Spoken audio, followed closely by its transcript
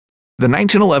The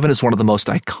 1911 is one of the most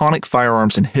iconic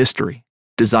firearms in history.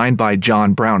 Designed by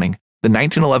John Browning, the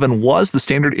 1911 was the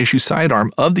standard issue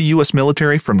sidearm of the U.S.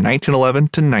 military from 1911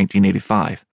 to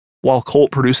 1985. While Colt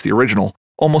produced the original,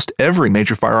 almost every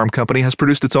major firearm company has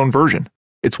produced its own version.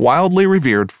 It's wildly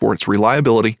revered for its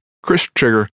reliability, crisp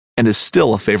trigger, and is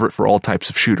still a favorite for all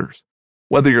types of shooters.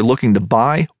 Whether you're looking to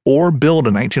buy or build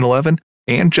a 1911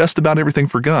 and just about everything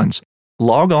for guns,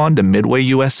 log on to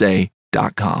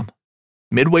MidwayUSA.com.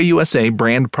 Midway USA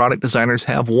brand product designers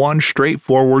have one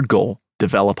straightforward goal: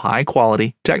 develop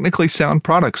high-quality, technically sound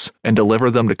products and deliver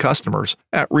them to customers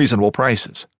at reasonable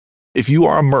prices. If you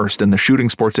are immersed in the shooting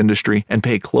sports industry and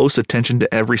pay close attention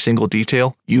to every single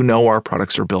detail, you know our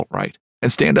products are built right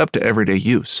and stand up to everyday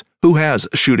use. Who has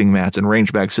shooting mats and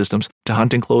range bag systems to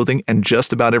hunting clothing and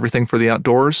just about everything for the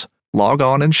outdoors? Log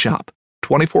on and shop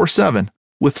 24/7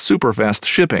 with super fast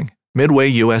shipping.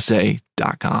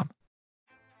 MidwayUSA.com.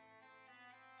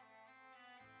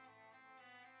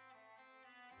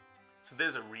 So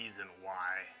there's a reason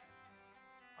why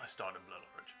I started Blood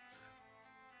Origins.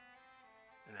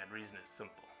 And that reason is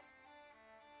simple.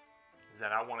 Is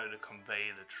that I wanted to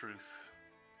convey the truth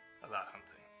about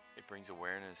hunting. It brings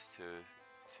awareness to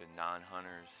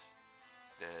non-hunters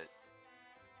that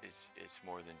it's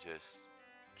more than just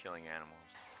killing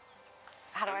animals.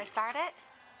 How do I start it?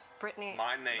 Brittany.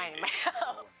 My name is...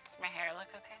 Does my hair look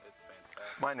okay? It's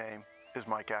fantastic. My name is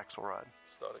Mike Axelrod.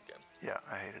 Start again. Yeah,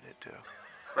 I hated it too.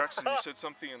 Braxton, you said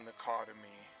something in the car to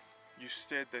me. You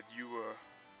said that you were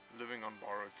living on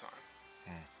borrowed time.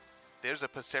 There's a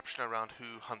perception around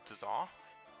who hunters are,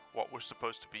 what we're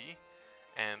supposed to be,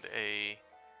 and a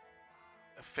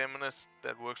feminist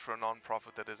that works for a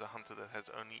non-profit that is a hunter that has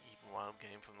only eaten wild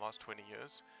game for the last 20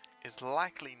 years is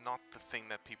likely not the thing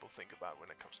that people think about when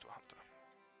it comes to a hunter.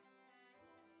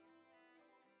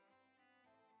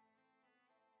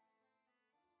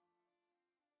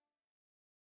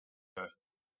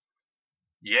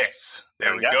 Yes,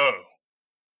 there we go.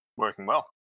 Working well.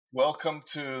 Welcome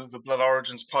to the Blood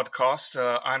Origins podcast.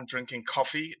 I'm drinking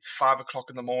coffee. It's 5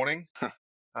 o'clock in the morning.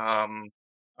 I'm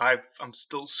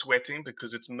still sweating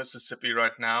because it's Mississippi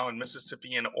right now, and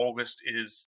Mississippi in August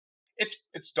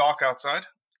it's dark outside.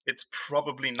 It's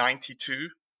probably 92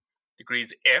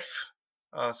 degrees F,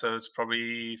 so it's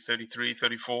probably 33,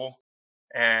 34,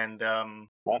 and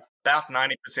about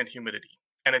 90% humidity.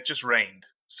 And it just rained,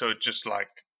 so it just like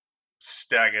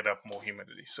staggered up more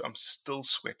humidity. So I'm still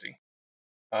sweating.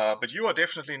 But you are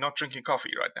definitely not drinking coffee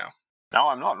right now. No,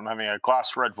 I'm not. I'm having a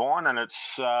glass of red wine, and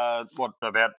it's about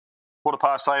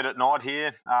 8:15 at night here.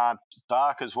 It's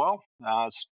dark as well.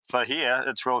 For here,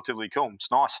 it's relatively cool. It's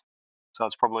nice. So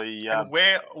it's probably... And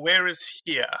where is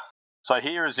here? So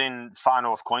here is in far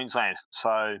north Queensland.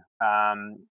 So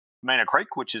Mina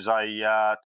Creek, which is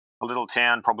a little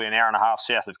town probably an hour and a half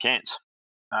south of Cairns,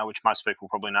 which most people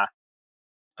probably know.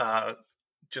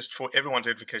 Just for everyone's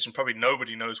education, probably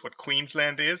nobody knows what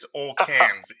Queensland is or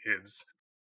Cairns is.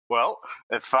 Well,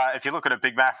 if you look at a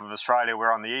big map of Australia,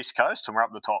 we're on the east coast and we're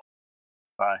up the top.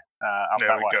 So up there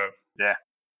that we way. go. Yeah.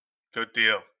 Good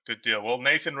deal. Good deal. Well,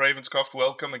 Nathan Ravenscroft,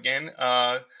 welcome again.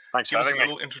 Thanks Give for us a having me.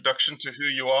 little introduction to who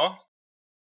you are.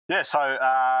 Yeah, so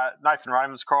Nathan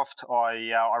Ravenscroft,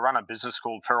 I run a business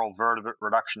called Feral Vertebrate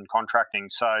Reduction Contracting.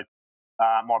 So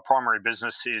my primary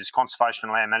business is conservation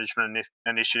and land management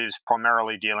initiatives,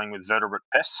 primarily dealing with vertebrate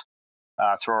pests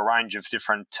through a range of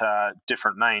different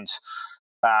means,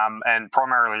 and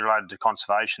primarily related to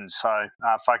conservation. So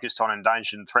focused on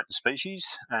endangered and threatened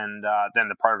species, and then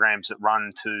the programs that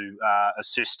run to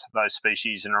assist those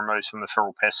species and remove some of the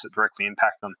feral pests that directly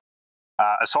impact them.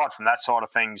 Aside from that side of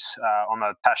things, I'm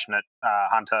a passionate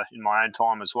hunter in my own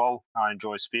time as well. I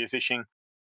enjoy spearfishing,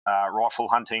 rifle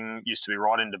hunting, used to be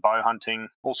right into bow hunting,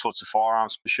 all sorts of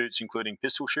firearms pursuits, including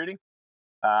pistol shooting.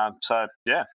 So,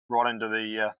 yeah, right into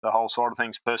the whole side of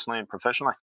things personally and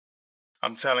professionally.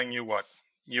 I'm telling you what,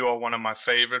 you are one of my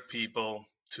favorite people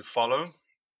to follow,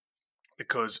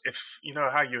 because if you know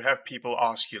how you have people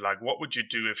ask you, like, what would you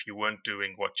do if you weren't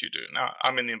doing what you do? Now,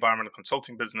 I'm in the environmental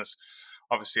consulting business.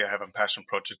 Obviously, I have a passion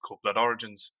project called Blood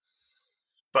Origins.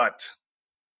 But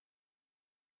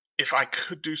if I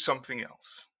could do something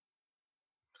else,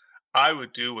 I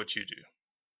would do what you do.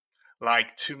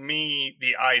 Like, to me,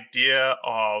 the idea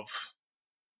of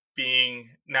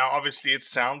being... Now, obviously, it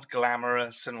sounds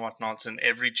glamorous and whatnot, and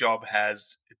every job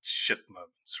has its shit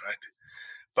moments, right?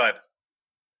 But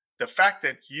the fact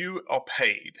that you are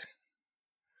paid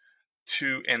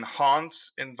to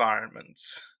enhance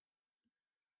environments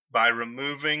by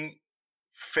removing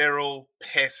feral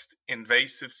pest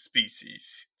invasive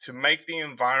species to make the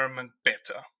environment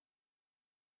better,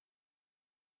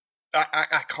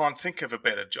 I can't think of a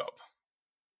better job.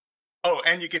 Oh,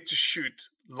 and you get to shoot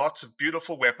lots of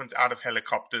beautiful weapons out of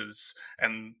helicopters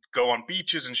and go on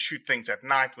beaches and shoot things at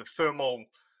night with thermal.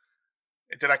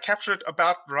 Did I capture it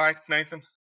about right, Nathan?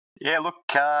 Yeah, look,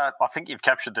 I think you've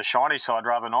captured the shiny side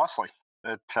rather nicely.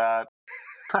 You're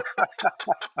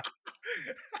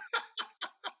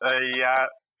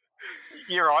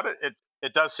right.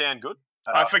 It does sound good.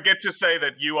 I forget to say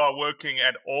that you are working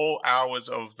at all hours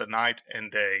of the night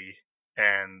and day,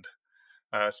 and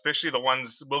especially the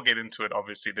ones we'll get into it.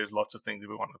 Obviously, there's lots of things that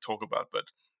we want to talk about, but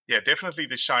yeah, definitely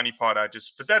the shiny part.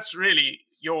 But that's really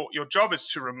your job is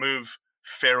to remove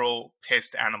feral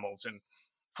pest animals, and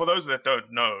for those that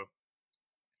don't know,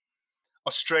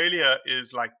 Australia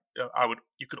is like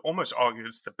you could almost argue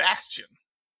it's the bastion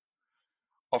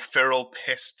of feral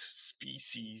pest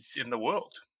species in the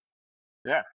world.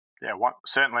 Yeah, yeah.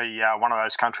 Certainly one of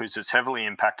those countries that's heavily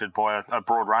impacted by a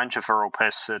broad range of feral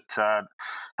pests that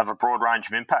have a broad range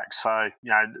of impacts. So,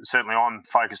 certainly I'm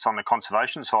focused on the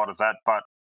conservation side of that. But,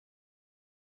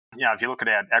 if you look at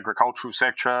our agricultural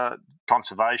sector,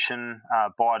 conservation,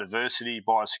 biodiversity,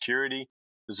 biosecurity,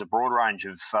 there's a broad range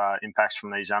of impacts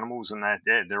from these animals, and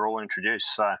they're all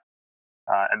introduced. So,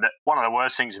 and one of the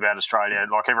worst things about Australia,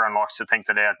 like everyone likes to think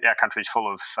that our country's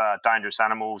full of dangerous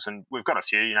animals, and we've got a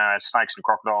few, snakes and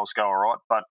crocodiles go all right.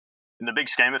 But in the big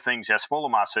scheme of things, our smaller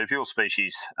marsupial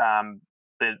species,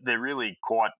 they're really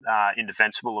quite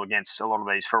indefensible against a lot of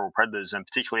these feral predators, and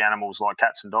particularly animals like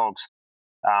cats and dogs.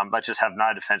 They just have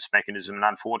no defence mechanism, and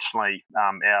unfortunately,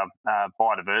 our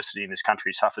biodiversity in this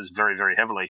country suffers very, very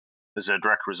heavily as a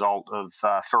direct result of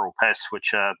feral pests,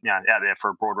 which are out there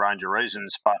for a broad range of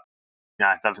reasons. But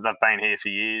they've been here for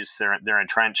years. They're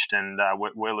entrenched, and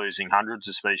we're losing hundreds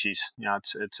of species.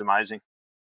 It's amazing.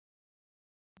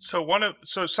 So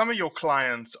some of your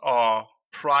clients are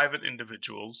private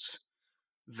individuals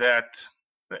that,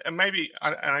 and maybe,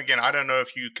 and again, I don't know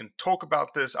if you can talk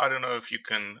about this. I don't know if you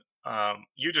can.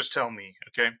 You just tell me,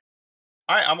 okay?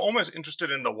 I'm almost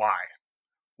interested in the why.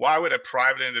 Why would a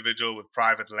private individual with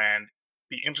private land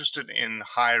be interested in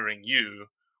hiring you,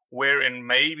 wherein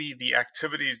maybe the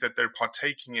activities that they're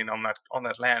partaking in on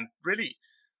that land really,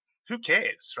 who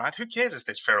cares, right? Who cares if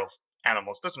there's feral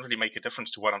animals? It doesn't really make a difference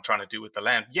to what I'm trying to do with the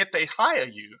land. Yet they hire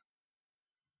you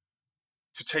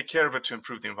to take care of it to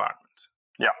improve the environment.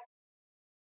 Yeah.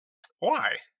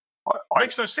 Why?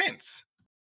 Makes no sense.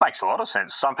 Makes a lot of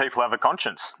sense. Some people have a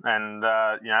conscience, and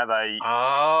they. That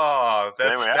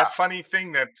funny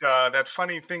thing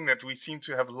that we seem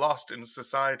to have lost in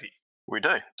society. We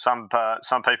do. Some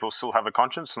people still have a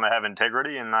conscience, and they have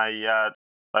integrity, and they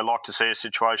like to see a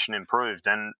situation improved.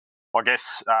 And I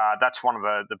guess that's one of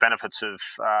the benefits of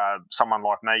someone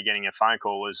like me getting a phone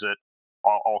call, is that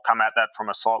I'll come at that from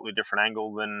a slightly different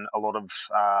angle than a lot of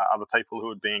other people who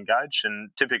would be engaged.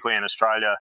 And typically in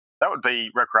Australia, that would be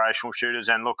recreational shooters.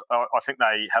 And look, I think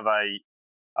they have a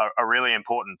really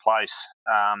important place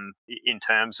in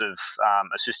terms of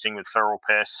assisting with feral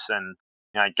pests and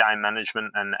game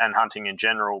management and hunting in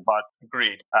general. But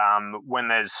agreed, when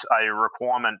there's a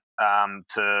requirement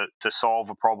to solve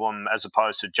a problem as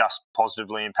opposed to just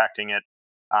positively impacting it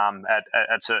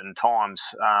at certain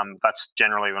times, that's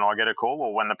generally when I get a call,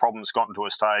 or when the problem's gotten to a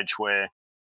stage where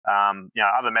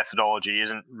other methodology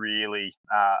isn't really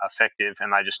effective,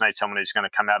 and they just need someone who's going to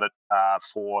come at it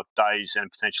for days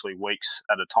and potentially weeks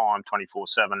at a time,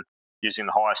 24/7, using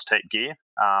the highest tech gear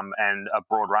and a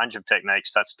broad range of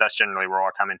techniques. That's generally where I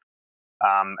come in,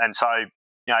 and so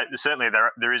certainly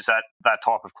there is that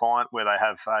type of client where they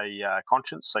have a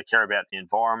conscience, they care about the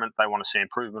environment, they want to see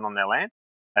improvement on their land.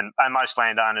 And most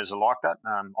landowners are like that.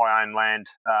 I own land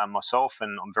myself,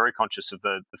 and I'm very conscious of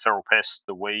the feral pests,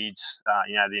 the weeds,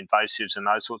 the invasives and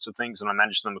those sorts of things, and I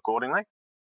manage them accordingly.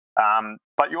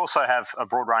 But you also have a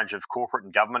broad range of corporate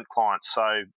and government clients.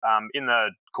 So in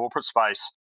the corporate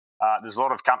space, there's a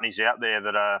lot of companies out there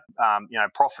that are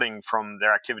profiting from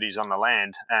their activities on the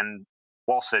land, and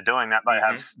whilst they're doing that, they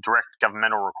have direct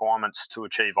governmental requirements to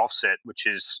achieve offset, which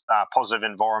is positive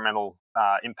environmental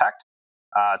impact.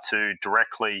 To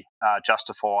directly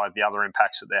justify the other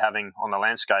impacts that they're having on the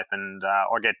landscape, and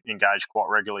I get engaged quite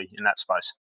regularly in that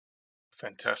space.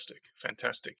 Fantastic.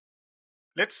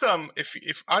 Let's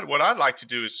what I'd like to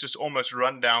do is just almost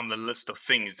run down the list of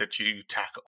things that you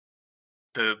tackle.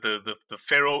 The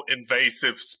feral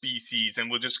invasive species, and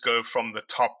we'll just go from the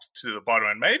top to the bottom.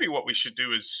 And maybe what we should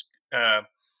do is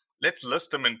let's list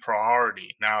them in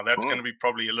priority. Now, that's going to be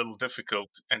probably a little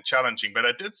difficult and challenging, but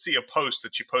I did see a post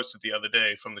that you posted the other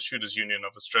day from the Shooters Union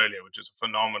of Australia, which is a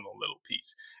phenomenal little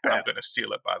piece. And I'm going to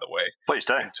steal it, by the way. Please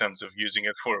do. In terms of using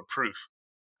it for a proof.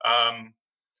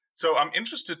 So I'm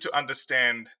interested to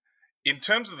understand, in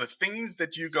terms of the things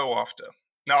that you go after,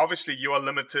 Now, obviously, you are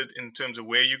limited in terms of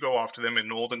where you go after them in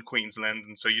northern Queensland,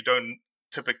 and so you don't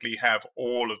typically have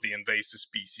all of the invasive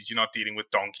species. You're not dealing with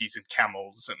donkeys and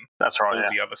camels and That's right. all Yeah.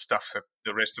 the other stuff that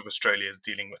the rest of Australia is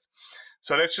dealing with.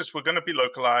 So we're going to be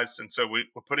localized, and so we're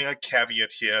putting a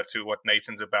caveat here to what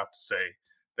Nathan's about to say,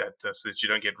 that so that you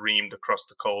don't get reamed across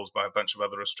the coals by a bunch of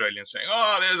other Australians saying,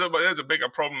 "Oh, there's a bigger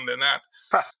problem than that."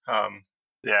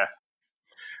 Yeah.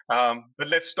 But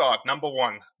let's start.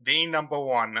 The number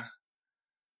one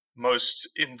most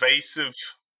invasive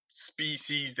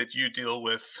species that you deal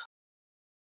with.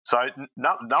 So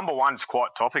number one's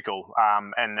quite topical,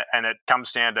 and it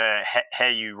comes down to how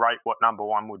you rate what number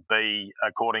one would be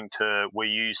according to where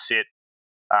you sit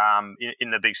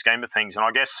in the big scheme of things. And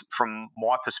I guess from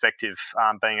my perspective,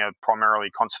 being a primarily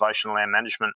conservation land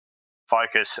management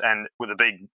focus and with a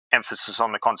big emphasis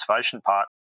on the conservation part,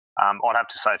 I'd have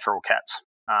to say feral cats,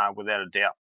 without a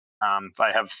doubt.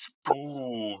 They have.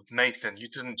 Ooh, Nathan, you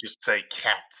didn't just say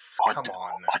cats. Come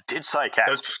on. I did say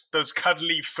cats. Those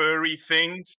cuddly furry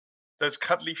things. Those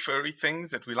cuddly furry things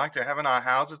that we like to have in our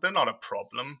houses, they're not a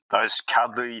problem. Those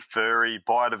cuddly, furry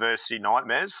biodiversity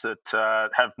nightmares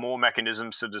that have more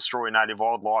mechanisms to destroy native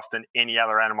wildlife than any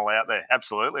other animal out there.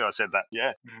 Absolutely, I said that.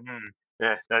 Yeah. Mm-hmm.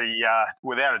 Yeah. They,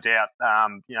 without a doubt,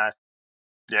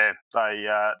 they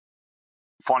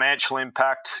financial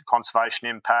impact, conservation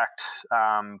impact,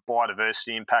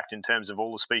 biodiversity impact in terms of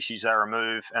all the species they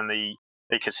remove and the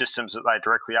ecosystems that they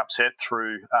directly upset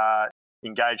through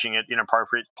engaging at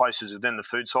inappropriate places within the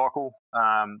food cycle.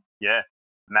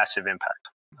 Massive impact.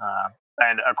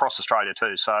 And across Australia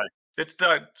too. So let's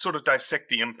sort of dissect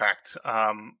the impact.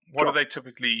 What are they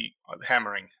typically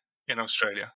hammering in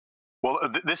Australia? Well,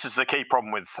 this is the key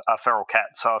problem with a feral cat.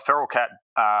 So a feral cat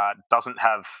doesn't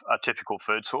have a typical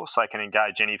food source. They can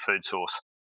engage any food source.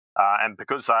 And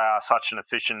because they are such an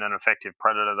efficient and effective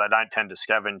predator, they don't tend to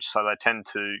scavenge. So they tend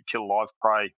to kill live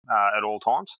prey at all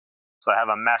times. So they have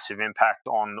a massive impact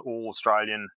on all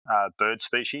Australian bird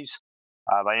species.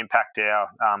 They impact our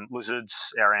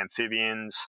lizards, our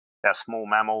amphibians, our small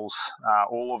mammals,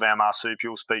 all of our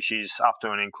marsupial species up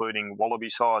to and including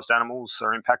wallaby-sized animals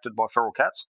are impacted by feral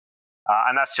cats.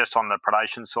 And that's just on the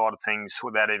predation side of things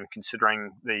without even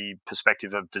considering the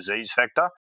perspective of disease vector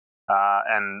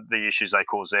and the issues they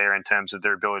cause there in terms of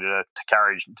their ability to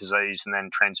carry disease and then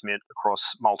transmit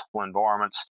across multiple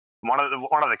environments. One of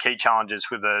the key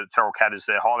challenges with the feral cat is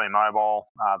they're highly mobile.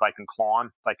 They can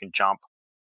climb, they can jump,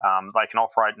 they can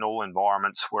operate in all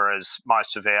environments, whereas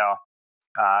most of our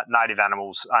native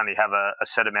animals only have a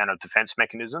set amount of defence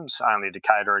mechanisms, only to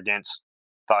cater against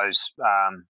those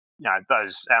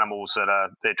those animals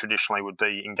that traditionally would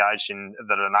be engaged in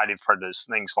that are native predators,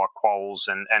 things like quolls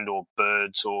and or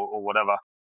birds or whatever,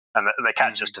 and the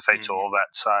cat just defeats all of that.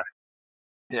 So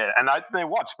yeah, and they're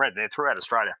widespread. They're throughout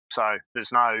Australia, so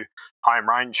there's no home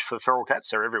range for feral cats.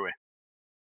 They're everywhere.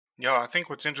 Yeah, I think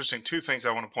what's interesting, two things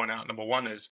I want to point out. Number one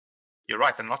is, you're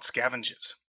right, they're not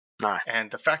scavengers. No. And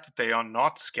the fact that they are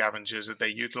not scavengers, that they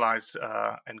utilize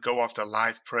and go after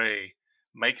live prey,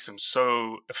 makes them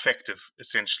so effective,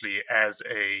 essentially, as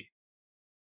a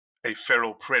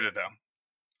feral predator.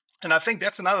 And I think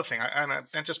that's another thing,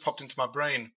 that just popped into my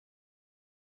brain.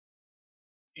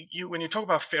 When you talk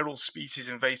about feral species,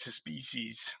 invasive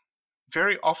species,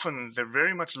 very often they're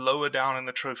very much lower down in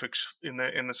the trophic, in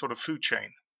the sort of food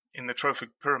chain, in the trophic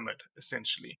pyramid,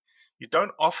 essentially. You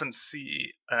don't often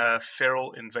see a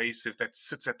feral invasive that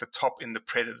sits at the top in the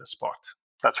predator spot.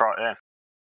 That's right, yeah.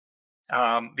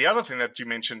 The other thing that you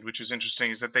mentioned, which is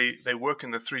interesting, is that they work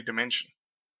in the 3-dimension.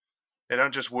 They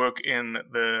don't just work in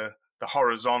the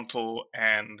horizontal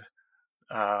and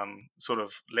sort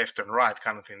of left and right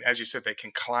kind of thing. As you said, they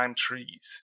can climb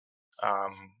trees,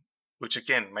 which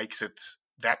again makes it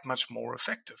that much more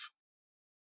effective.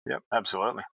 Yep,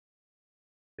 absolutely.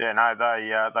 Yeah, no,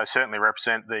 they certainly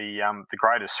represent the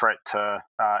greatest threat to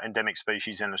endemic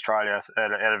species in Australia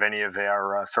out of any of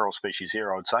our feral species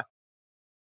here, I would say.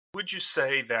 Would you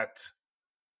say that,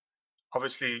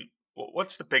 obviously,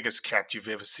 what's the biggest cat you've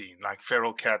ever seen? Like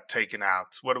feral cat taken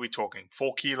out? What are we talking?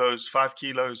 4 kilos, 5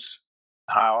 kilos?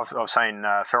 I've seen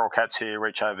feral cats here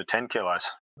reach over 10 kilos.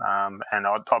 And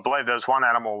I believe there was one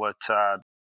animal that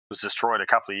was destroyed a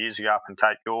couple of years ago up in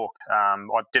Cape York.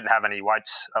 I didn't have any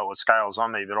weights or scales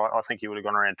on me, but I think he would have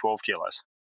gone around 12 kilos.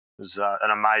 It was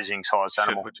an amazing sized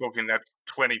animal. We're talking that's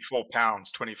 24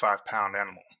 pounds, 25-pound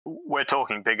animal. We're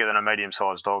talking bigger than a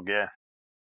medium-sized dog, yeah.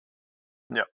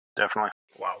 Yep, definitely.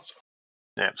 Wowza.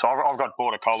 Yeah, so I've got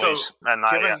border collies, and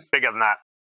they're bigger than that.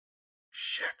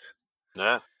 Shit.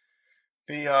 Yeah.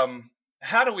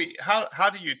 How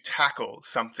do you tackle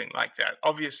something like that?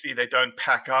 Obviously, they don't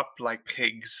pack up like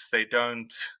pigs. They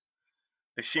don't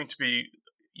they seem to be,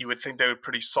 you would think they were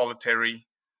pretty solitary.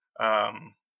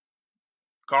 Um,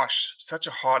 Gosh, such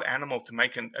a hard animal to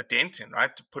make a dent in,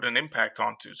 right? To put an impact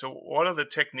onto. So what are the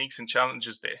techniques and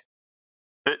challenges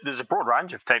there? There's a broad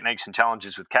range of techniques and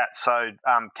challenges with cats. So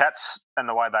cats and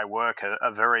the way they work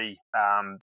are very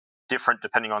different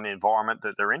depending on the environment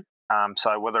that they're in.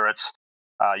 So whether it's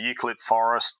eucalypt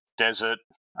forest, desert,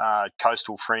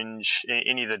 coastal fringe,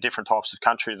 any of the different types of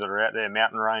country that are out there,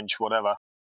 mountain range, whatever,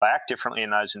 they act differently in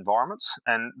those environments.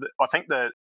 And I think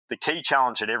the key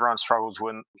challenge that everyone struggles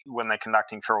when they're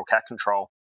conducting feral cat control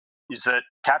is that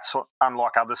cats,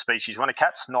 unlike other species, when a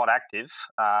cat's not active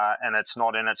and it's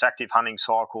not in its active hunting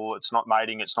cycle, it's not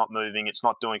mating, it's not moving, it's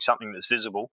not doing something that's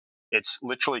visible, it's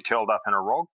literally curled up in a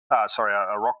rock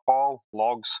pile,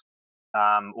 logs,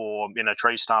 or in a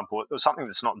tree stump or something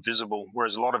that's not visible.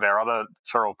 Whereas a lot of our other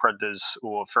feral predators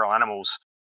or feral animals,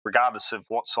 regardless of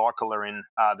what cycle they're in,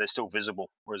 they're still visible,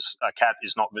 whereas a cat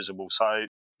is not visible. So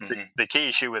the key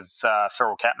issue with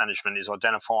feral cat management is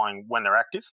identifying when they're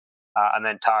active and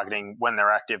then targeting when they're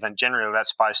active. And generally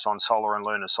that's based on solar and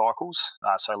lunar cycles,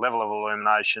 so level of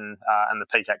illumination and the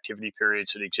peak activity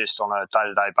periods that exist on a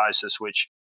day-to-day basis, which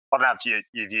I don't know if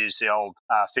you've used the old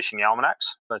fishing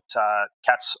almanacs, but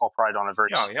cats operate on a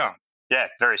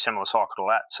very similar cycle to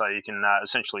that. So you can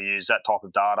essentially use that type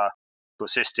of data to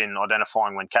assist in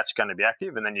identifying when cats are going to be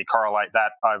active, and then you correlate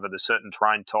that over the certain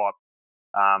terrain type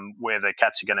where the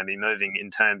cats are going to be moving in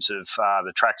terms of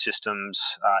the track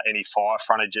systems, any fire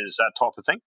frontages, that type of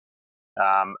thing.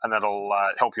 And that'll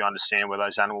help you understand where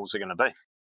those animals are going to be.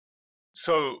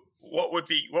 So what would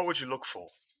you look for?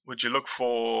 Would you look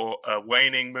for a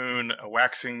waning moon, a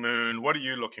waxing moon? What are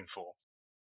you looking for?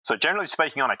 So generally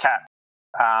speaking, on a cat,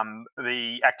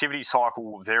 the activity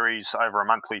cycle varies over a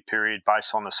monthly period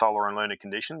based on the solar and lunar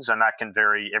conditions, and that can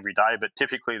vary every day. But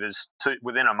typically,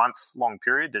 within a month-long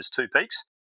period, there's 2 peaks,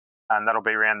 and that'll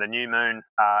be around the new moon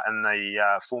and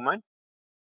the full moon.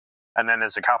 And then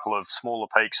there's a couple of smaller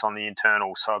peaks on the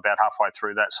internal, so about halfway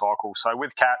through that cycle. So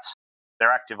with cats,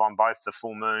 they're active on both the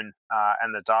full moon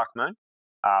and the dark moon.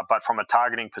 But from a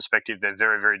targeting perspective, they're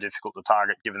very, very difficult to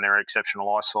target given their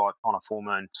exceptional eyesight on a full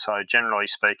moon. So generally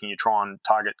speaking, you try and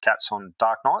target cats on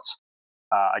dark nights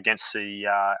against the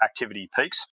activity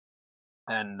peaks.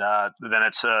 And then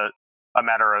it's a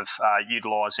matter of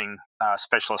utilising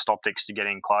specialist optics to get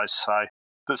in close. So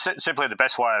simply the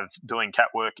best way of doing cat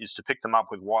work is to pick them up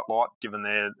with white light, given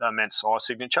their immense eye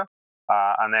signature.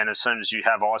 And then as soon as you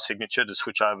have eye signature, to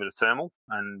switch over to thermal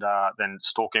and then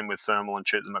stalk in with thermal and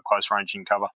shoot them at close range in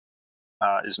cover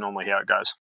is normally how it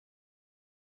goes.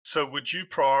 So would you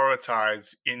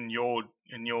prioritize in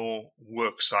your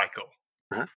work cycle?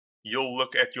 Mm-hmm. You'll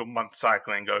look at your month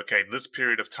cycle and go, okay, this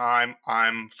period of time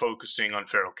I'm focusing on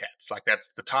feral cats. Like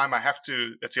that's the time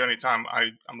that's the only time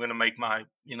I'm going to make my,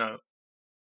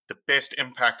 the best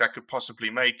impact I could possibly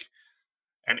make.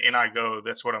 And in I go,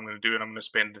 that's what I'm going to do. And I'm going to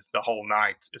spend the whole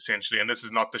night essentially. And this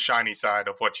is not the shiny side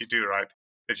of what you do, right?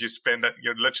 That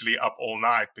you're literally up all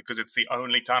night because it's the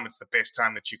only time, it's the best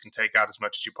time that you can take out as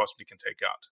much as you possibly can take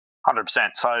out. 100%.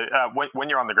 So when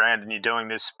you're on the ground and you're doing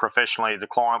this professionally, the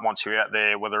client wants you out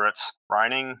there, whether it's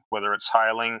raining, whether it's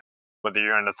hailing, whether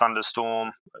you're in a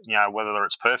thunderstorm, whether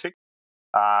it's perfect.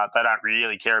 They don't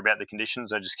really care about the conditions.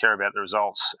 They just care about the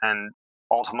results. And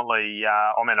ultimately,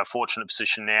 I'm in a fortunate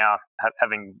position now,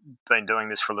 having been doing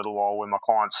this for a little while, where my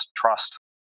clients trust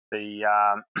the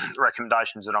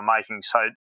recommendations that I'm making.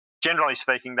 So generally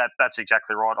speaking, that's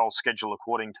exactly right. I'll schedule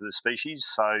according to the species.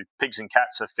 So pigs and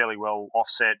cats are fairly well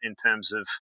offset in terms of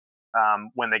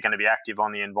when they're going to be active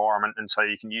on the environment, and so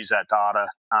you can use that data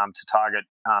to target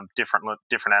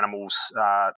different animals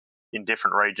in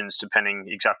different regions, depending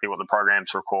exactly what the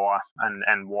programs require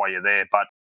and why you're there. But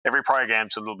every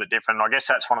program's a little bit different. I guess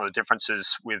that's one of the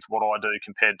differences with what I do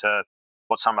compared to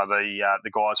what some of the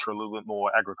guys who are a little bit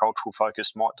more agricultural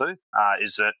focused might do,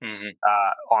 is that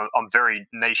I'm very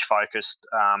niche focused.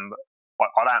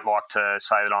 I don't like to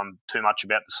say that I'm too much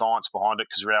about the science behind it,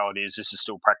 because the reality is this is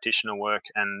still practitioner work,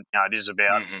 and it is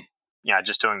about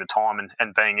just doing the time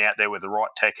and being out there with the right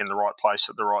tech in the right place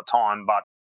at the right time. But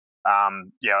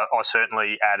I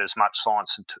certainly add as much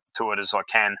science to it as I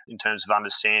can in terms of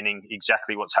understanding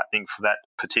exactly what's happening for that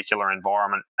particular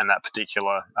environment and that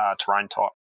particular terrain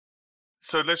type.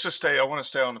 So let's just I want to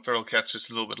stay on the feral cats just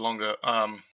a little bit longer.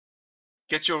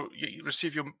 You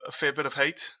receive a fair bit of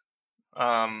hate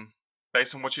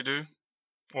based on what you do,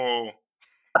 or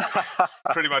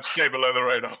pretty much stay below the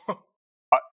radar?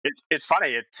 It's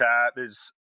funny.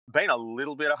 There's been a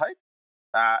little bit of hate,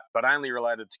 but only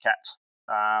related to cats.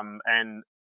 And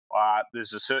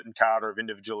there's a certain cadre of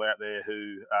individual out there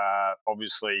who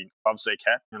obviously loves their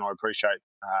cat, and I appreciate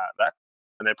that.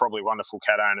 And they're probably wonderful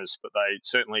cat owners, but they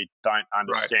certainly don't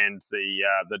understand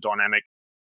the dynamic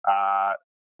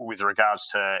with regards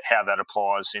to how that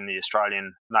applies in the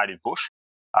Australian native bush.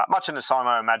 Much in the same,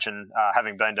 I imagine,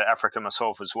 having been to Africa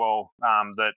myself as well,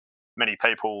 that many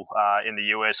people in the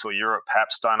US or Europe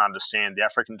perhaps don't understand the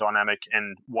African dynamic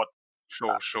and what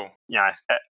Sure.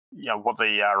 what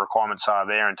the requirements are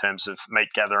there in terms of meat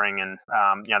gathering and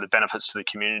the benefits to the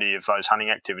community of those hunting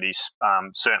activities.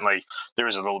 Certainly, there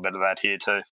is a little bit of that here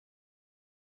too.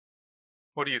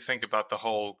 What do you think about the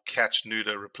whole catch,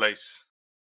 neuter, replace?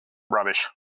 Rubbish.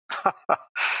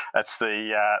 That's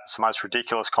it's the most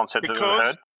ridiculous concept I've ever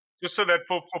heard. Just so that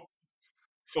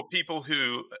for people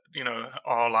who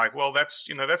are like, well, that's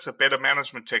a better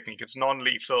management technique. It's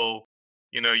non-lethal.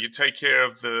 You take care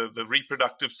of the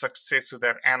reproductive success of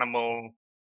that animal.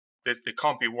 There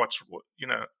can't be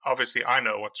obviously I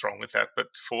know what's wrong with that, but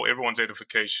for everyone's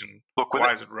edification,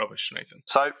 why is it rubbish, Nathan?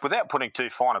 So without putting too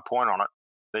fine a point on it,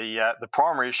 the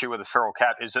primary issue with the feral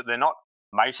cat is that they're not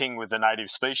mating with the native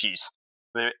species.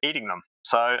 They're eating them.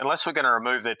 So unless we're going to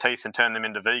remove their teeth and turn them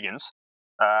into vegans,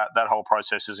 that whole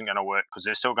process isn't going to work because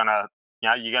they're still going to,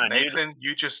 you're going to need... Nathan,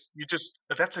 you just,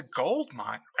 that's a gold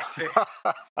mine right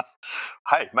there.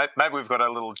 Hey, maybe we've got a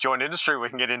little joint industry we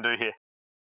can get into here.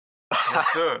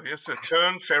 Yes, sir.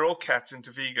 Turn feral cats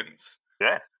into vegans.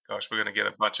 Yeah. Gosh, we're going to get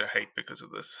a bunch of hate because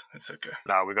of this. It's okay.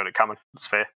 No, we've got it coming. It's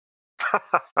fair.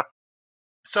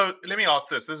 So let me ask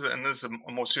this. This is a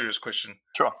more serious question.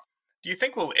 Sure. Do you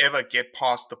think we'll ever get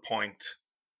past the point?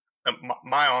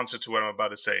 My answer to what I'm about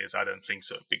to say is I don't think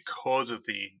so, because of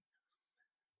the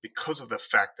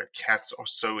fact that cats are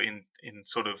so in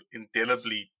sort of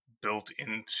indelibly built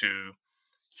into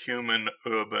human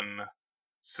urban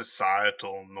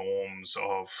societal norms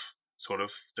of sort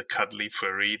of the cuddly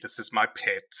furry, this is my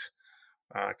pet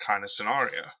kind of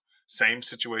scenario. Same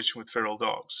situation with feral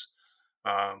dogs.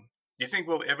 Do you think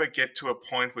we'll ever get to a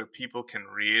point where people can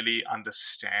really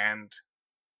understand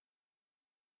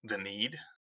the need?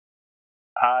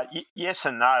 Yes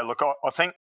and no. Look, I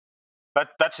think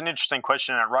that's an interesting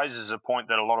question. It raises a point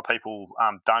that a lot of people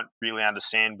don't really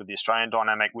understand with the Australian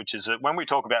dynamic, which is that when we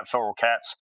talk about feral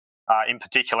cats in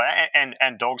particular,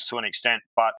 and dogs to an extent,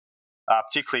 but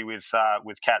particularly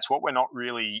with cats, what we're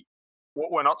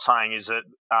not saying is that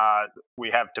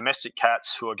we have domestic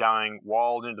cats who are going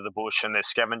wild into the bush and they're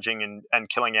scavenging and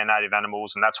killing our native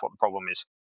animals, and that's what the problem is.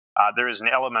 There is an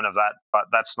element of that, but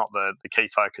that's not the key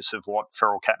focus of what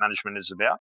feral cat management is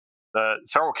about. The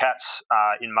feral cats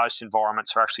in most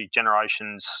environments are actually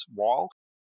generations wild.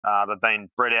 They've been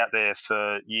bred out there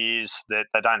for years. They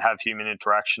don't have human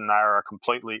interaction. They are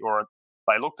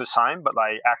they look the same, but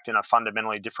they act in a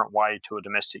fundamentally different way to a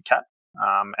domestic cat.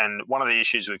 And one of the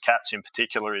issues with cats in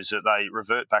particular is that they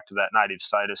revert back to that native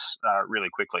status really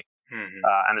quickly. Mm-hmm.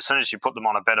 And as soon as you put them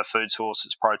on a better food source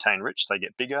that's protein rich, they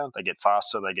get bigger, they get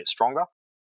faster, they get stronger.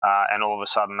 And all of a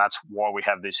sudden, that's why we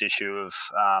have this issue of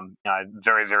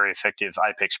very, very effective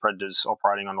apex predators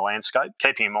operating on the landscape.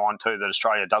 Keeping in mind, too, that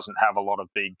Australia doesn't have a lot of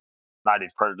big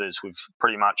native predators. We've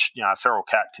pretty much, a feral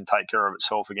cat can take care of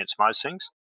itself against most things,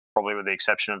 probably with the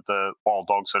exception of the wild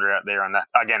dogs that are out there. And that,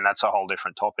 again, that's a whole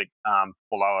different topic,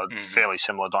 although a fairly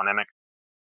similar dynamic.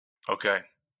 Okay.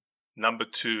 Number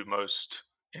 2 most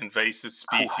invasive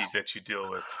species that you deal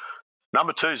with.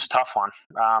 Number 2 is a tough one,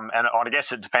 and I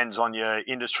guess it depends on your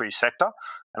industry sector.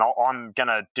 And I'm going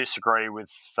to disagree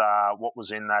with what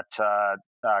was in that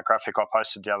graphic I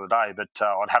posted the other day, but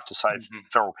I'd have to say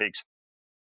feral pigs.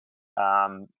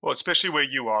 Well, especially where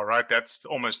you are, right? That's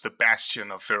almost the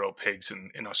bastion of feral pigs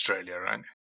in Australia,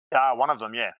 right? One of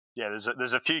them, yeah.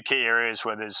 There's a few key areas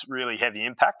where there's really heavy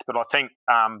impact, but I think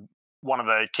one of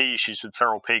the key issues with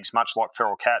feral pigs, much like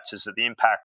feral cats, is that the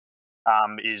impact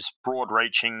is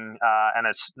broad-reaching, and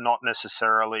it's not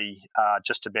necessarily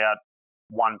just about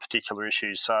one particular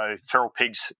issue. So feral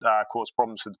pigs cause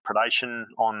problems with predation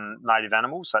on native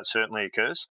animals. That certainly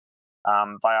occurs.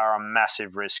 They are a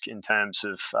massive risk in terms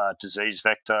of disease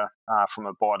vector from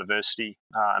a biodiversity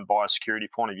and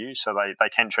biosecurity point of view. So they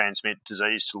can transmit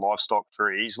disease to livestock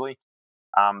very easily.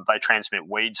 They transmit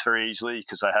weeds very easily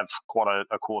because they have quite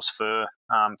a coarse fur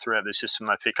throughout their system.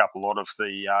 They pick up a lot of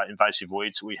the invasive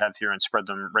weeds that we have here and spread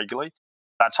them regularly.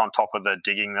 That's on top of the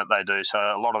digging that they do. So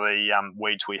a lot of the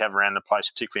weeds we have around the place,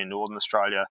 particularly in Northern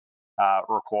Australia,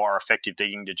 require effective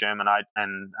digging to germinate,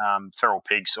 and feral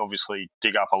pigs obviously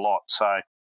dig up a lot. So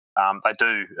they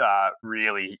do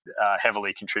really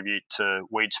heavily contribute to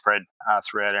weed spread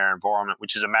throughout our environment,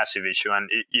 which is a massive issue. And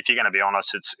if you're going to be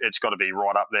honest, it's got to be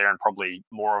right up there and probably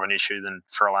more of an issue than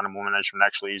feral animal management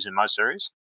actually is in most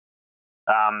areas.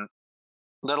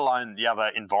 Let alone the other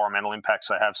environmental impacts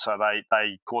they have. So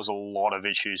they cause a lot of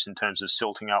issues in terms of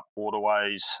silting up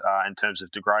waterways, in terms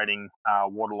of degrading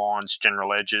water lines,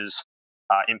 general edges,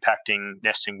 impacting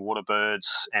nesting water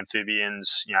birds,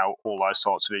 amphibians, all those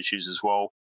sorts of issues as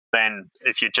well. Then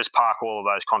if you just park all of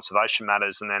those conservation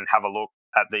matters and then have a look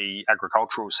at the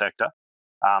agricultural sector,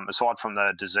 aside from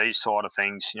the disease side of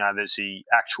things, there's the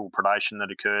actual predation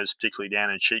that occurs, particularly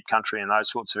down in sheep country and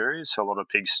those sorts of areas. So a lot of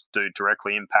pigs do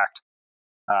directly impact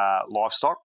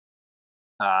livestock.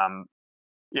 And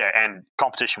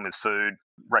competition with food,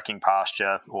 wrecking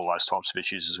pasture, all those types of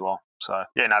issues as well. So,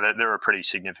 they're a pretty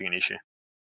significant issue.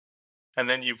 And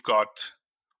then you've got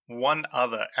one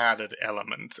other added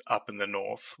element up in the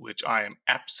north, which I am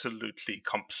absolutely,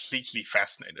 completely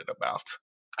fascinated about.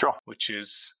 Sure. Which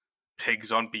is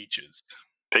pigs on beaches.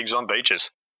 Pigs on beaches.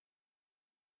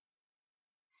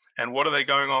 And what are they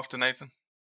going after, Nathan?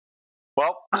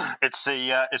 Well, it's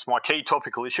my key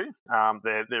topical issue.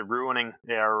 They're ruining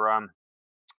our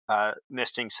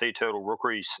nesting sea turtle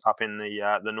rookeries up in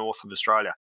the north of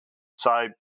Australia. So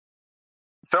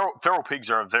feral pigs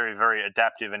are a very, very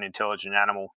adaptive and intelligent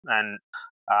animal, and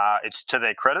it's to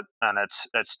their credit, and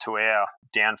it's to our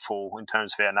downfall in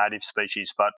terms of our native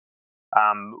species. But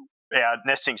our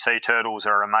nesting sea turtles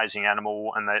are an amazing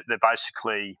animal, and they're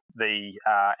basically the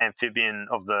amphibian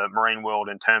of the marine world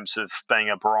in terms of being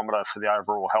a barometer for the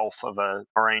overall health of a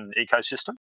marine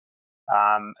ecosystem.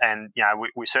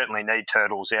 We certainly need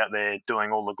turtles out there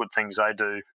doing all the good things they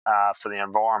do for the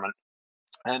environment.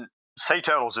 And sea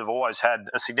turtles have always had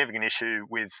a significant issue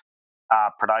with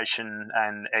predation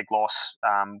and egg loss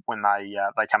when they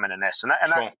come in a nest, and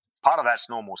Sure. that, part of that's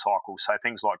normal cycle. So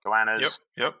things like goannas,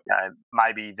 Yep.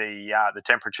 Maybe the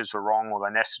temperatures were wrong, or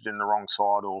they nested in the wrong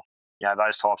side, or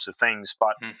those types of things.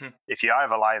 But if you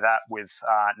overlay that with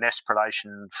nest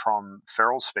predation from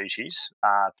feral species,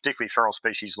 particularly feral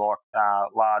species like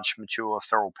large mature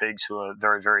feral pigs who are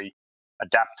very, very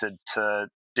adapted to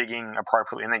digging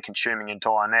appropriately and then consuming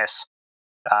entire nests,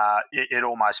 it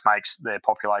almost makes their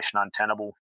population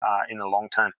untenable in the long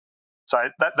term. So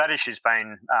that issue's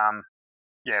been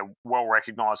well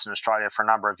recognised in Australia for a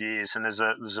number of years, and there's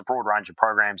a broad range of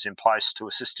programs in place to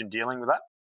assist in dealing with that.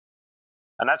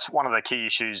 And that's one of the key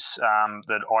issues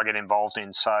that I get involved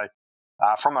in. So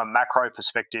from a macro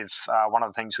perspective, one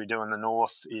of the things we do in the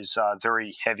north is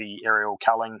very heavy aerial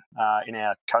culling in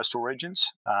our coastal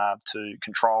regions to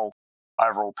control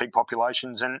overall pig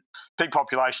populations. And pig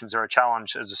populations are a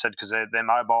challenge, as I said, because they're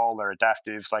mobile, they're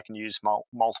adaptive, they can use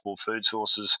multiple food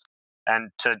sources.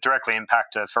 And to directly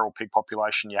impact a feral pig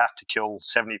population, you have to kill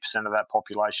 70% of that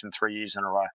population 3 years in a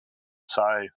row.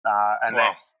 So,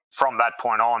 then from that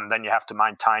point on, then you have to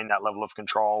maintain that level of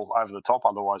control over the top,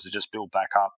 otherwise they just build back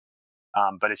up.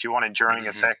 But if you want enduring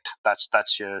effect,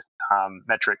 that's your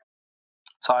metric.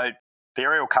 So the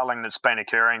aerial culling that's been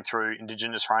occurring through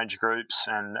Indigenous ranger groups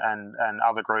and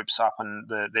other groups up in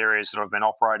the areas that I've been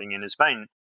operating in has been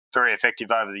very effective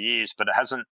over the years, but it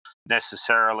hasn't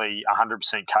necessarily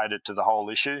 100% catered to the whole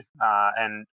issue.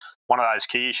 And one of those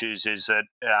key issues is that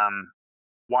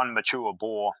one mature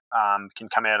boar can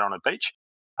come out on a beach,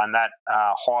 and that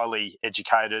highly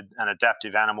educated and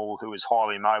adaptive animal who is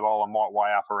highly mobile and might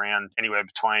weigh up around anywhere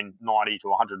between 90 to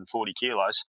 140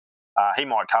 kilos, he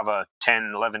might cover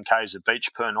 10, 11 k's of beach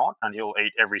per night, and he'll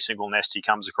eat every single nest he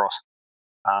comes across.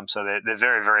 So they're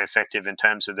very, very effective in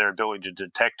terms of their ability to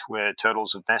detect where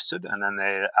turtles have nested, and then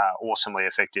they're awesomely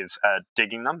effective at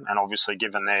digging them. And obviously,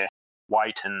 given their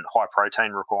weight and high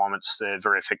protein requirements, they're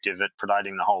very effective at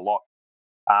predating the whole lot.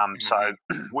 So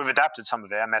we've adapted some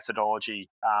of our methodology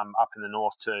up in the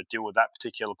north to deal with that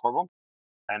particular problem.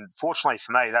 And fortunately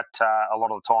for me, that a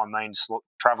lot of the time means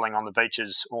travelling on the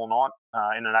beaches all night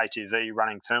in an ATV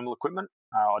running thermal equipment,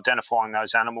 identifying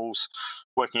those animals,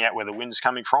 working out where the wind's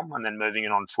coming from, and then moving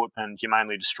in on foot and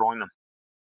humanely destroying them.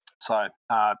 So,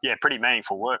 pretty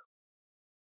meaningful work.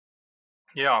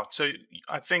 Yeah, so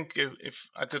I think if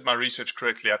I did my research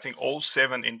correctly, I think all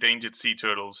 7 endangered sea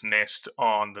turtles nest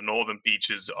on the northern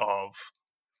beaches of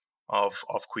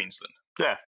Queensland.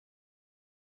 Yeah.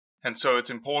 And so it's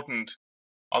important,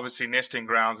 obviously nesting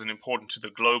grounds and important to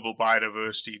the global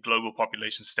biodiversity, global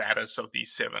population status of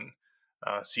these 7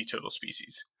 sea turtle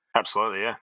species. Absolutely,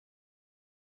 yeah.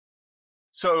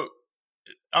 So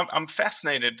I'm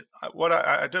fascinated.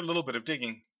 I did a little bit of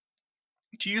digging.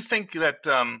 Do you think that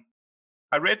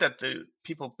I read that the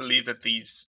people believe that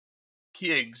these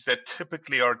pigs that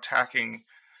typically are attacking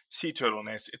sea turtle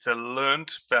nest, it's a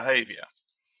learned behavior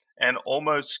and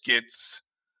almost gets,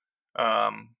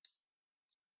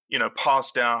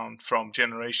 passed down from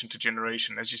generation to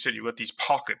generation. As you said, you've got these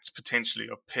pockets potentially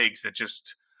of pigs that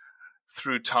just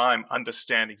through time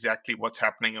understand exactly what's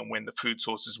happening and when the food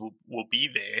sources will be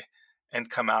there and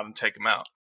come out and take them out.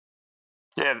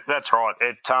 Yeah, that's right.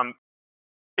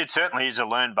 It certainly is a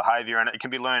learned behaviour, and it can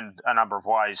be learned a number of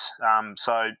ways.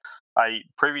 So a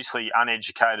previously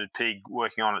uneducated pig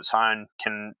working on its own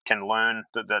can learn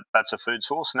that's a food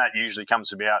source, and that usually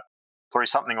comes about through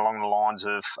something along the lines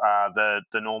of the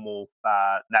normal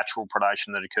natural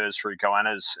predation that occurs through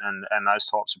goannas and those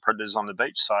types of predators on the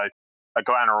beach. So a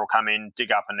goanna will come in,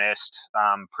 dig up a nest,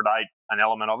 predate an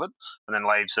element of it, and then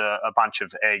leaves a bunch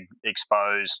of egg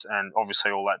exposed, and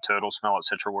obviously all that turtle smell,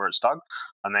 etc., where it's dug.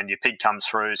 And then your pig comes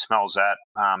through, smells that,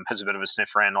 has a bit of a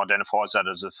sniff around, identifies that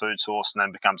as a food source, and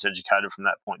then becomes educated from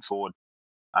that point forward.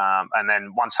 And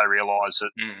then once they realise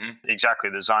that exactly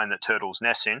the zone that turtles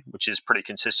nest in, which is pretty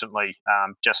consistently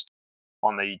just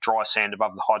on the dry sand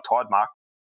above the high tide mark,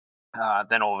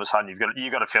 then all of a sudden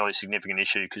you've got a fairly significant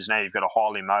issue, because now you've got a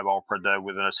highly mobile predator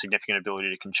with a significant ability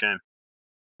to consume.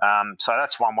 So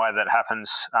that's one way that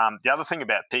happens. The other thing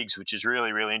about pigs, which is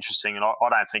really, really interesting, and I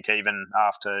don't think even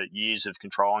after years of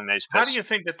controlling these pests... How do you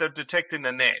think that they're detecting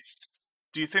the nests?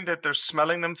 Do you think that they're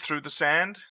smelling them through the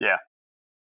sand? Yeah.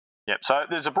 Yep. So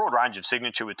there's a broad range of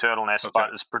signature with turtle nests, but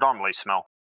it's predominantly smell.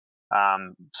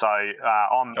 I'm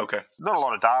not a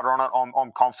lot of data on it.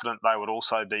 I'm confident they would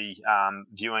also be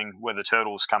viewing where the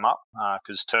turtles come up,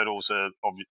 because turtles are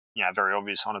very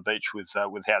obvious on a beach with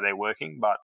how they're working.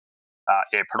 But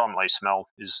predominantly smell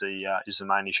is the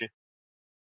main issue.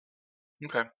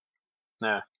 Okay.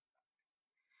 Yeah.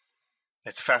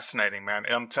 It's fascinating, man.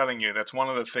 I'm telling you, that's one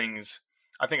of the things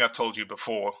I think I've told you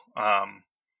before.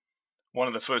 One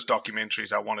of the first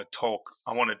documentaries I want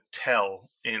to tell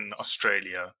in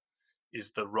Australia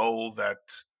is the role that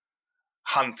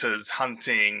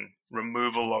hunting,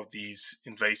 removal of these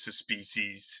invasive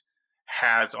species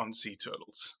has on sea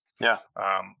turtles. Yeah.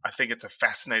 I think it's a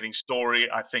fascinating story.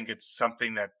 I think it's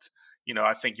something that,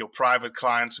 I think your private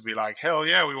clients will be like, hell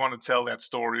yeah, we want to tell that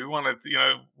story. We want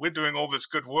to, we're doing all this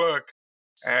good work,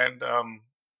 and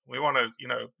we want to,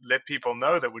 let people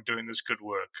know that we're doing this good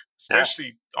work,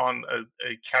 especially on a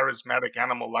charismatic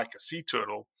animal like a sea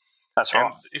turtle. That's right.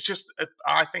 And it's just,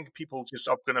 I think people just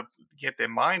are going to get their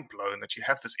mind blown that you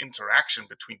have this interaction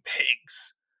between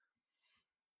pigs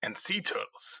and sea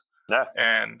turtles. Yeah.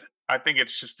 And I think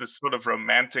it's just this sort of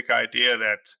romantic idea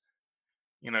that,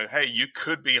 hey, you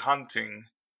could be hunting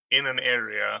in an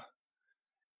area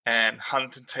and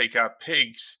hunt and take out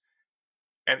pigs.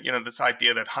 And, this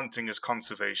idea that hunting is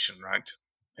conservation, right?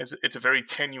 It's a very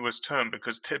tenuous term,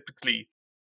 because typically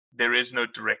there is no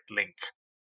direct link.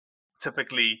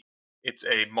 Typically, it's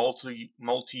a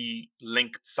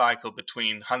multi-linked cycle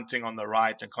between hunting on the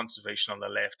right and conservation on the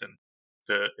left, and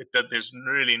there's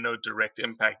really no direct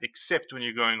impact except when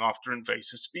you're going after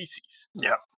invasive species.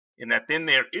 Yeah. In that, then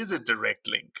there is a direct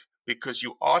link, because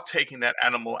you are taking that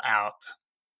animal out,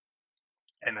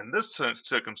 and in this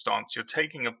circumstance, you're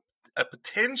taking a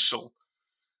potential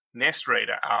nest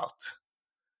raider out,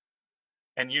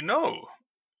 and you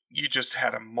just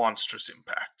had a monstrous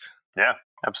impact. Yeah,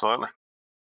 absolutely.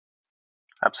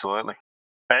 Absolutely.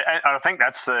 And I think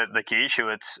that's the key issue.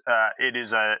 It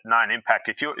is a known impact.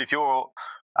 If you're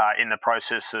in the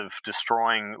process of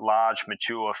destroying large,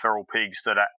 mature feral pigs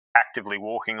that are actively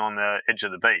walking on the edge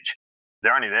of the beach,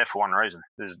 they're only there for one reason.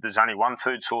 There's only one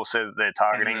food source there that they're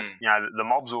targeting. The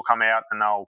mobs will come out and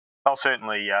they'll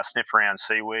certainly sniff around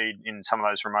seaweed in some of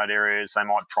those remote areas. They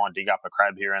might try and dig up a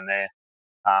crab here and there.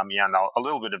 A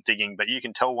little bit of digging, but you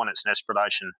can tell when it's nest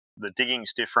predation. The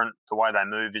digging's different. The way they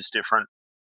move is different.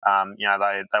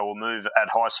 They will move at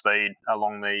high speed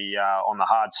along on the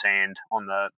hard sand on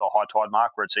the high tide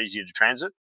mark, where it's easier to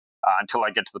transit, until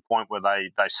they get to the point where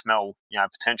they smell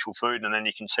potential food, and then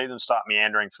you can see them start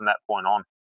meandering from that point on.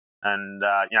 And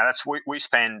we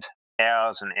spend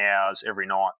hours and hours every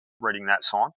night reading that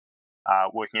sign,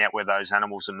 working out where those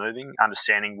animals are moving,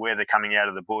 understanding where they're coming out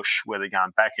of the bush, where they're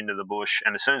going back into the bush,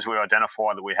 and as soon as we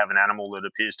identify that we have an animal that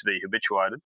appears to be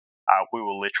habituated, we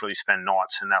will literally spend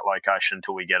nights in that location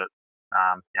until we get it.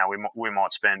 We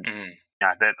might spend,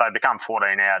 they become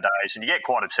 14-hour days, and you get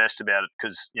quite obsessed about it,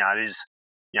 because it is,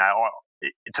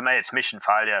 to me, it's mission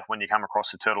failure when you come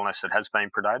across a turtle nest that has been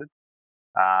predated.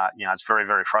 It's very,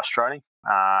 very frustrating,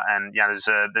 and there's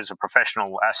a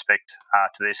professional aspect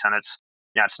to this, and it's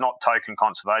not token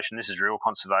conservation. This is real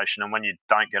conservation, and when you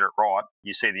don't get it right,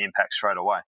 you see the impact straight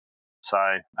away.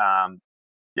 So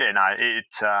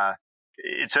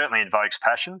it certainly invokes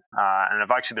passion and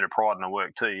evokes a bit of pride in the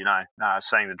work too,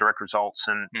 seeing the direct results.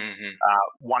 And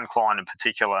one client in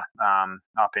particular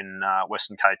up in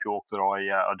Western Cape York that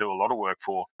I do a lot of work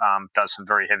for does some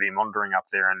very heavy monitoring up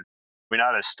there. And we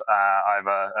noticed over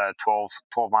a 12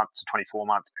 month to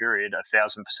 24-month period,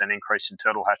 1,000% increase in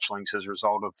turtle hatchlings as a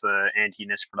result of the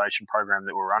anti-nest predation program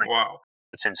that we're running. Wow.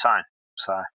 It's insane.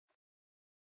 So,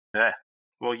 yeah.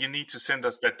 Well, you need to send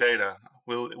us that data.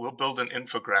 We'll build an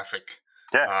infographic.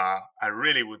 Yeah. I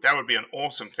really would. That would be an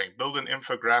awesome thing. Build an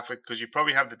infographic, because you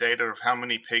probably have the data of how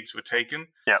many pigs were taken.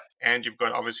 Yep. And you've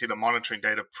got obviously the monitoring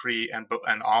data pre and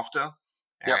after,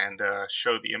 Yep. and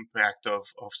show the impact of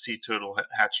sea turtle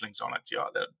hatchlings on it. Yeah,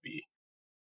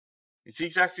 it's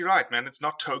exactly right, man. It's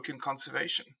not token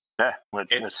conservation. Yeah.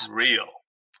 It's real.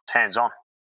 Hands-on.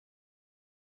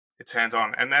 It's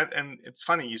hands-on. And it's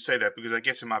funny you say that, because I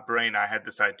guess in my brain I had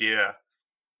this idea.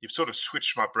 You've sort of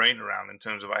switched my brain around in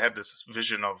terms of, I had this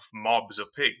vision of mobs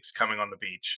of pigs coming on the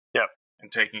beach. Yep.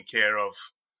 And taking care of.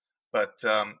 But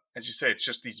as you say, it's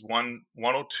just these one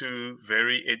or two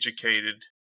very educated,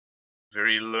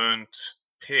 very learned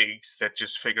pigs that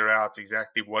just figure out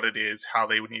exactly what it is, how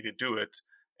they would need to do it.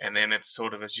 And then it's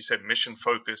sort of, as you said, mission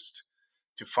focused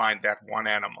to find that one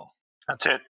animal. That's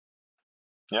it.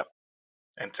 Yep.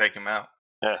 And take him out.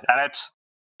 Yeah. And it's,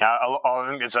 I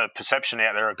think there's a perception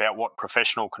out there about what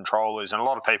professional control is. And a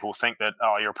lot of people think that,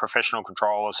 you're a professional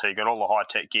controller, so you got all the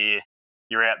high-tech gear.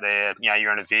 You're out there,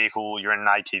 you're in a vehicle, you're in an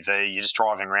ATV, you're just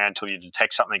driving around until you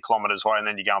detect something kilometres away, and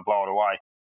then you go and blow it away.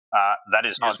 That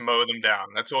is not... Just mow them down.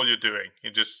 That's all you're doing.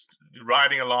 You're just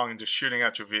riding along and just shooting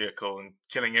out your vehicle and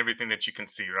killing everything that you can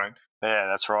see, right? Yeah,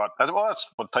 that's right. That's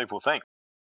what people think.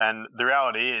 And the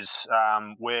reality is,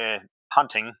 we're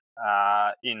hunting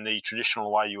in the traditional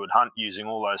way you would hunt, using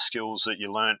all those skills that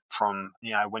you learnt from,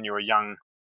 when you were a young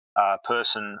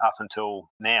person up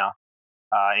until now,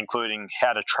 including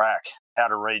how to track, how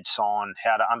to read sign,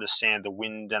 how to understand the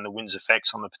wind and the wind's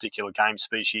effects on the particular game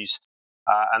species.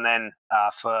 And then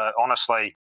for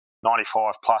honestly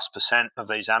 95+% of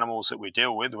these animals that we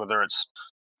deal with, whether it's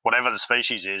whatever the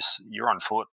species is, you're on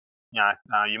foot.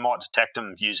 You might detect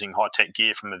them using high-tech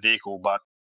gear from a vehicle, but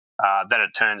then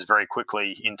it turns very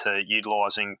quickly into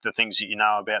utilising the things that you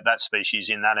know about that species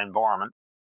in that environment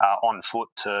on foot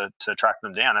to track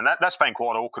them down. And that's been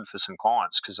quite awkward for some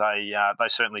clients, because they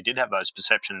certainly did have those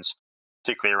perceptions,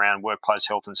 particularly around workplace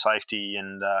health and safety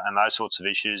and those sorts of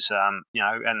issues.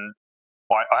 And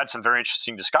I had some very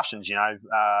interesting discussions,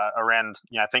 around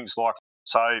things like,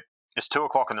 so it's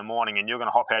 2:00 in the morning and you're going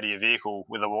to hop out of your vehicle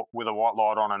with a white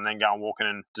light on and then go and walk in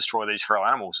and destroy these feral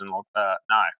animals. And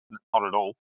no, not at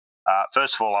all.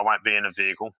 First of all, I won't be in a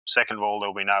vehicle. Second of all,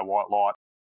 there'll be no white light.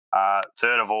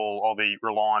 Third of all, I'll be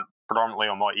reliant predominantly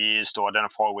on my ears to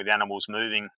identify with animals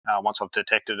moving once I've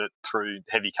detected it through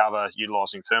heavy cover,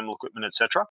 utilising thermal equipment,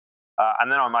 etc.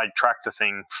 And then I may track the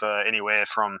thing for anywhere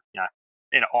from,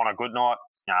 on a good night,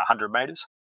 100 metres.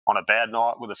 On a bad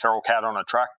night with a feral cat on a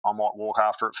track, I might walk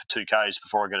after it for 2 k's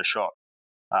before I get a shot.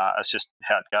 That's just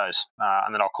how it goes.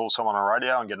 And then I'll call someone on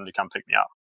radio and get them to come pick me up.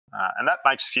 And that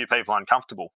makes a few people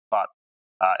uncomfortable, but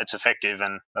it's effective,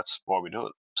 and that's why we do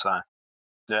it. So,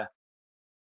 yeah.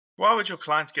 Why would your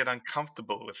clients get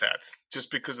uncomfortable with that?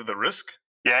 Just because of the risk?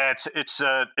 Yeah, it's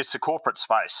a corporate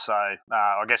space, so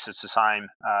I guess it's the same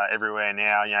everywhere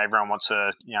now. Everyone wants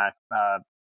a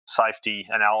safety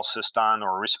analysis done,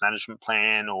 or a risk management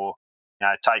plan, or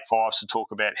take fives to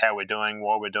talk about how we're doing,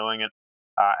 why we're doing it.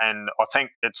 And I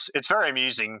think it's very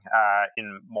amusing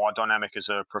in my dynamic as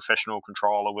a professional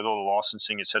controller, with all the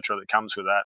licensing, etc., that comes with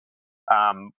that.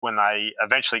 When they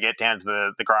eventually get down to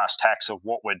the brass tacks of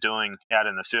what we're doing out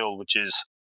in the field, which is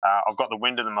I've got the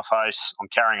wind in my face, I'm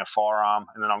carrying a firearm,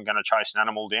 and then I'm going to chase an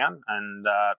animal down. And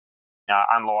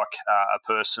unlike a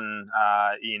person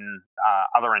in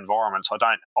other environments, I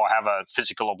have a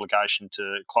physical obligation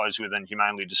to close with and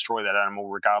humanely destroy that animal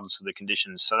regardless of the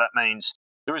conditions. So that means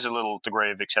there is a little degree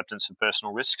of acceptance of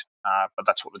personal risk, but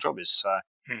that's what the job is. So,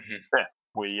 yeah,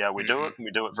 we do it, and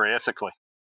we do it very ethically.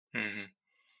 Mm-hmm.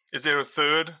 Is there a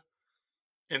third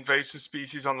invasive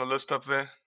species on the list up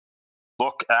there?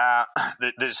 Look,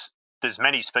 there's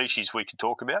many species we could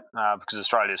talk about because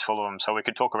Australia is full of them. So we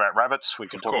could talk about rabbits, we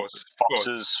could talk about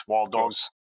foxes, wild dogs.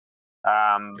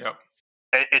 Yep.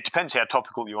 It depends how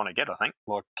topical you want to get, I think.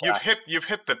 Like you've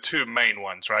hit the two main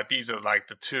ones, right? These are like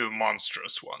the two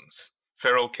monstrous ones: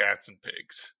 feral cats and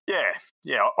pigs. Yeah.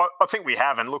 I think we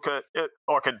have. And look,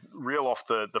 I could reel off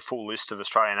the full list of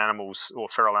Australian animals or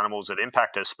feral animals that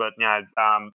impact us, but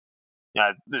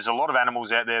there's a lot of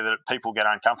animals out there that people get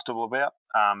uncomfortable about.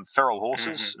 Feral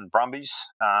horses and brumbies,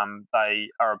 they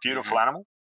are a beautiful animal.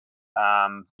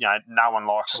 No one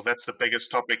likes. Well, that's the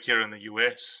biggest topic here in the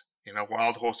US.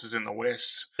 Wild horses in the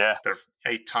West. Yeah. They're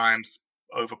 8 times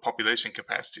overpopulation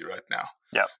capacity right now.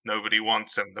 Yep. Nobody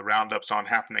wants them. The roundups aren't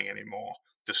happening anymore.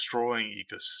 Destroying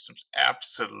ecosystems.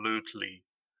 Absolutely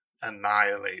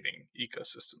annihilating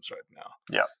ecosystems right now.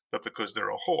 Yeah. But because they're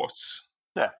a horse,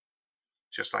 Yeah,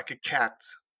 just like a cat,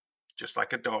 just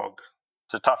like a dog,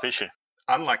 it's a tough issue.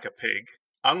 unlike a pig,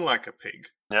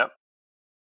 Yep,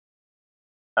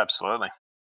 absolutely.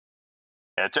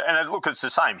 Yeah, look, it's the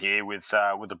same here with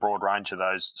the broad range of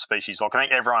those species. Like, I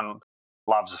think everyone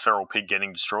loves a feral pig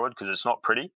getting destroyed because it's not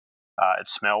pretty. It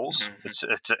smells.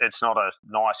 Mm-hmm. It's not a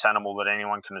nice animal that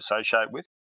anyone can associate with.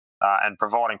 And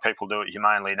providing people do it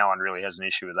humanely, no one really has an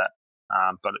issue with that.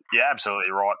 But you're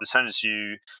absolutely right. As soon as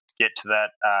you get to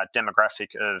that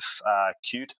demographic of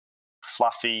cute,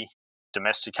 fluffy,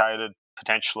 domesticated,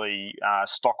 potentially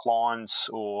stock lines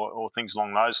or things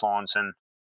along those lines, and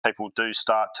people do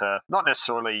start to not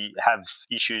necessarily have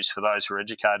issues for those who are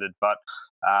educated, but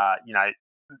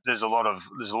there's a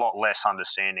lot less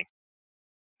understanding.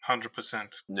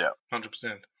 100%. Yeah.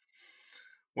 100%.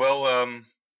 Well,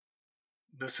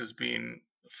 this has been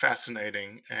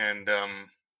fascinating, and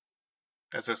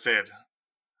as I said,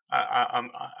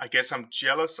 I guess I'm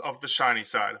jealous of the shiny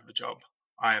side of the job.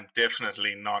 I am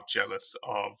definitely not jealous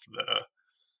of the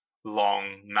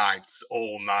long nights,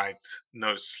 all night,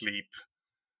 no sleep,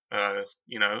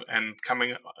 and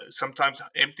coming sometimes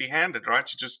empty-handed,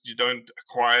 right? You don't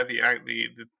acquire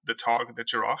the target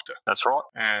that you're after. That's right.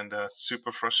 And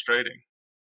super frustrating.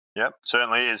 Yep,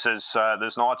 certainly is.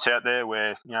 There's nights out there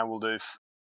where we'll do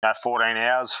 14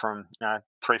 hours from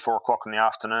 3-4 o'clock in the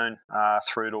afternoon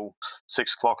through till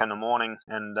 6 o'clock in the morning,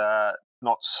 and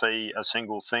not see a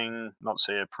single thing, not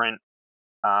see a print.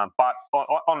 But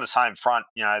on the same front,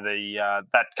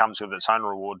 that comes with its own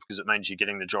reward because it means you're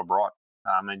getting the job right.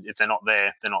 I mean, if they're not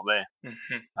there, they're not there.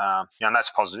 Mm-hmm. And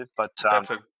that's positive. But that's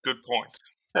a good point.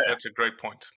 Yeah. That's a great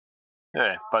point.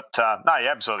 Yeah, but no,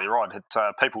 you're absolutely right.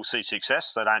 People see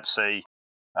success; they don't see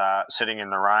sitting in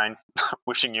the rain,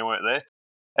 wishing you weren't there.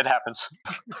 It happens.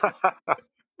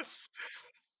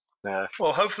 Yeah.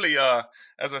 Well, hopefully,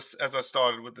 as I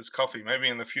started with this coffee, maybe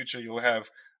in the future you'll have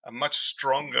a much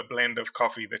stronger blend of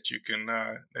coffee that you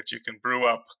can brew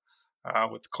up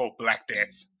with called Black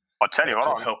Death. I'll tell you what,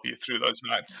 will help you through those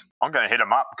nights. I'm going to hit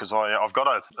them up because I've got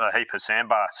a heap of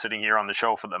sandbar sitting here on the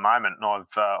shelf at the moment, and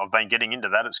I've been getting into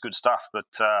that. It's good stuff. But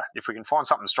if we can find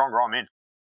something stronger, I'm in.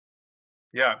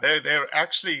 Yeah, they're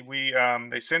actually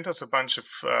they sent us a bunch of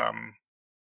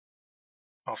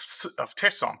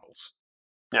test samples.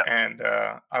 Yeah. And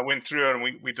I went through it,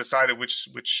 and we decided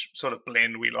which sort of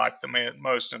blend we liked the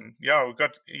most. And yeah,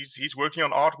 he's working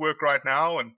on artwork right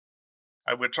now, and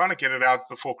we're trying to get it out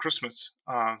before Christmas.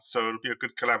 So it'll be a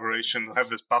good collaboration. We'll have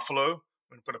this buffalo.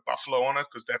 We'll put a buffalo on it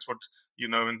because that's what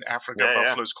in Africa. Yeah,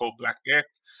 buffalo is called Black Death.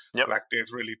 Yep. Black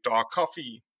Death, really dark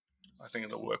coffee. I think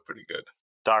it'll work pretty good.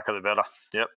 Darker the better.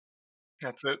 Yep.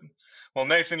 That's it. Well,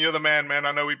 Nathan, you're the man.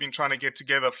 I know we've been trying to get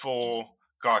together for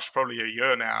probably a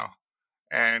year now.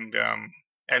 And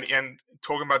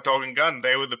talking about Dog and Gun,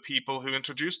 they were the people who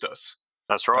introduced us.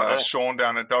 That's right. Sean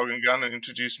down at Dog and Gun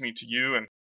introduced me to you, and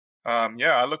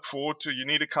I look forward to. You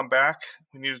need to come back.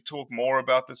 We need to talk more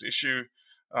about this issue.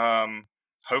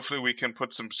 Hopefully, we can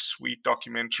put some sweet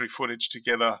documentary footage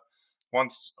together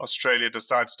once Australia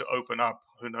decides to open up.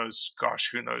 Who knows? Gosh,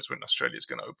 who knows when Australia is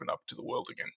going to open up to the world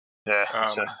again? Yeah,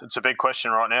 it's a big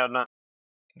question right now, isn't it?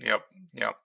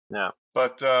 Yep. Yeah.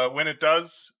 But when it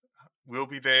does, we'll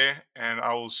be there, and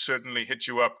I will certainly hit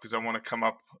you up because I want to come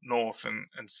up north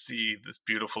and see this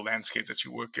beautiful landscape that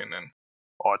you work in. And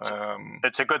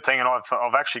it's a good thing, and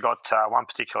I've actually got one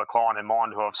particular client in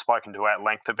mind who I've spoken to at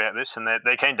length about this, and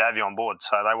they're keen to have you on board.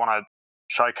 So they want to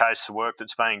showcase the work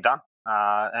that's being done,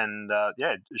 and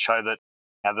show that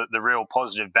the real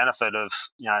positive benefit of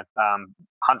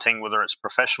hunting, whether it's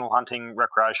professional hunting,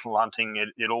 recreational hunting,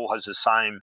 it all has the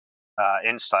same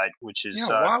end state, which is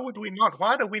why would we not?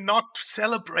 Why do we not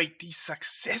celebrate these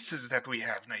successes that we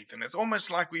have, Nathan? It's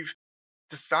almost like we've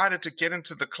decided to get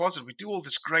into the closet. We do all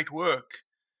this great work.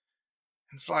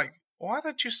 It's like, why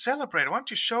don't you celebrate it? Why don't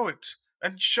you show it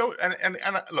and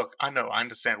look? I know, I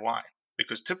understand why,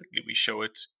 because typically we show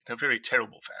it in a very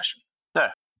terrible fashion.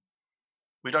 Yeah,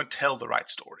 we don't tell the right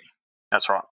story. That's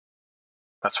right.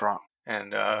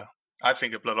 And I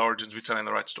think at Blood Origins we're telling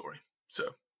the right story.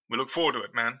 So we look forward to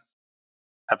it, man.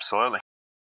 Absolutely.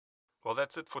 Well,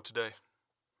 that's it for today.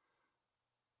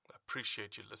 I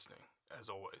appreciate you listening, as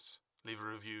always. Leave a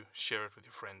review, share it with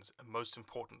your friends, and most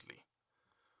importantly,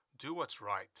 do what's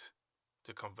right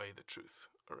to convey the truth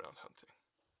around hunting.